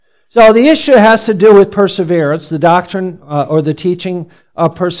So the issue has to do with perseverance, the doctrine or the teaching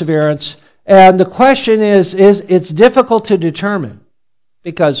of perseverance. And the question is it's difficult to determine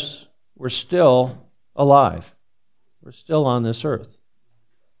because we're still alive. We're still on this earth.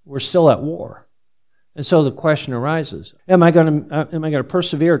 We're still at war. And so the question arises, am I going to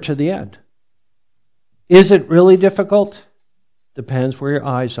persevere to the end? Is it really difficult? Depends where your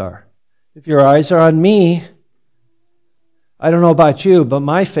eyes are. If your eyes are on me, I don't know about you, but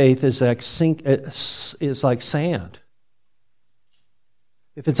my faith is like sand.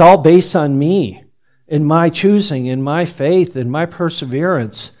 If it's all based on me, in my choosing, in my faith, in my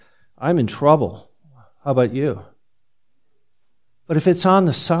perseverance, I'm in trouble. How about you? But if it's on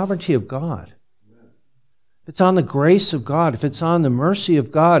the sovereignty of God, if it's on the grace of God, if it's on the mercy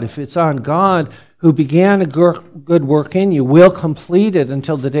of God, if it's on God who began a good work in you, will complete it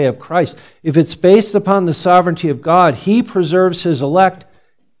until the day of Christ. If it's based upon the sovereignty of God, He preserves His elect.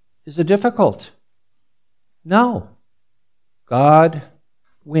 Is it difficult? No. God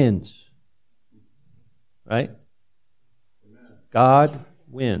wins. Right? God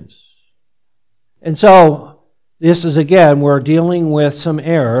wins. And so, this is again, we're dealing with some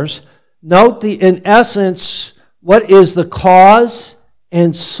errors. Note in essence, what is the cause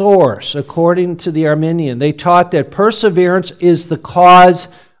and source, according to the Arminian. They taught that perseverance is the cause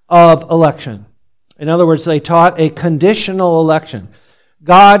of election. In other words, they taught a conditional election.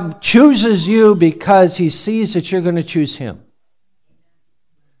 God chooses you because He sees that you're going to choose Him.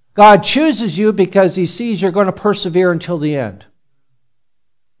 God chooses you because He sees you're going to persevere until the end.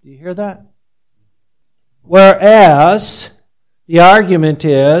 Do you hear that? Whereas the argument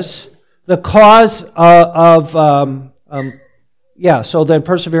is the cause so then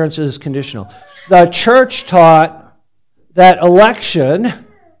perseverance is conditional. The church taught that election,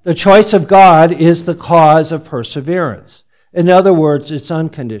 the choice of God, is the cause of perseverance. In other words, it's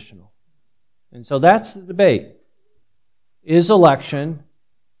unconditional. And so that's the debate. Is election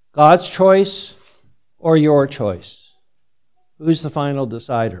God's choice or your choice? Who's the final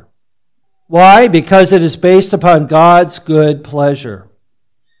decider? Why? Because it is based upon God's good pleasure.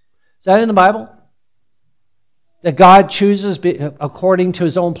 Is that in the Bible? That God chooses according to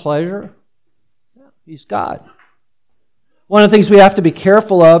His own pleasure? Yeah, He's God. One of the things we have to be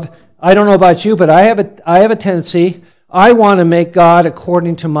careful of, I don't know about you, but I have a tendency, I want to make God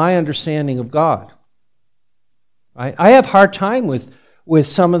according to my understanding of God. Right? I have a hard time with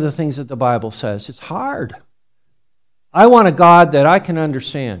some of the things that the Bible says. It's hard. I want a God that I can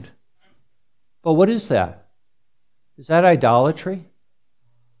understand. But what is that? Is that idolatry?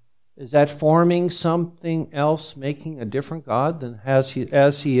 Is that forming something else, making a different God than as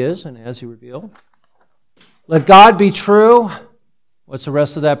He is and as He revealed? Let God be true. What's the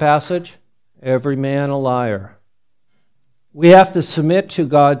rest of that passage? Every man a liar. We have to submit to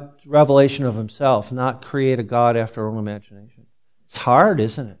God's revelation of Himself, not create a God after our own imagination. It's hard,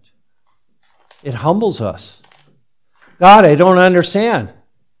 isn't it? It humbles us. God, I don't understand.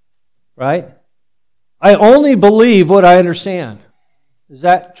 Right? I only believe what I understand. Is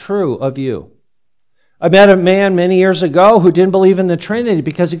that true of you? I met a man many years ago who didn't believe in the Trinity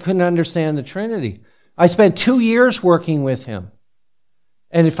because he couldn't understand the Trinity. I spent 2 years working with him.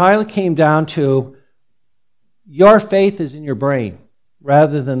 And it finally came down to your faith is in your brain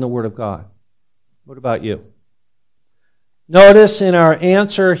rather than the Word of God. What about you? Notice in our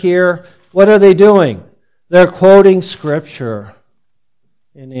answer here, what are they doing? They're quoting Scripture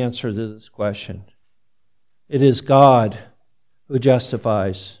in answer to this question. It is God who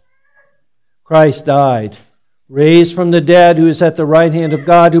justifies. Christ died, raised from the dead, who is at the right hand of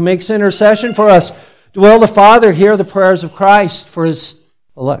God, who makes intercession for us. Will the Father hear the prayers of Christ for His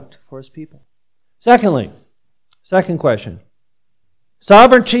elect, for His people? Secondly, second question.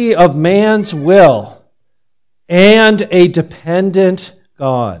 Sovereignty of man's will and a dependent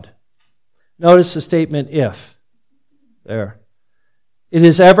God. Notice the statement, if. There. It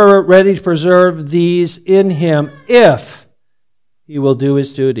is ever ready to preserve these in Him if He will do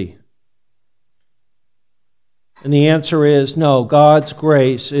His duty. And the answer is no, God's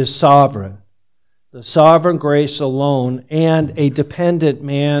grace is sovereign. The sovereign grace alone and a dependent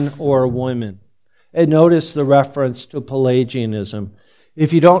man or woman. And notice the reference to Pelagianism.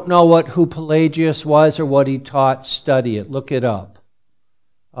 If you don't know who Pelagius was or what he taught, study it. Look it up.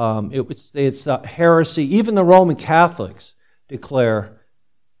 It's a heresy. Even the Roman Catholics declare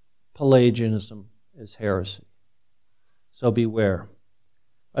Pelagianism as heresy. So beware.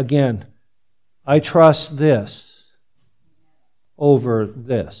 Again, I trust this over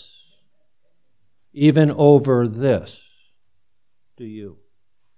this. Even over this. Do you?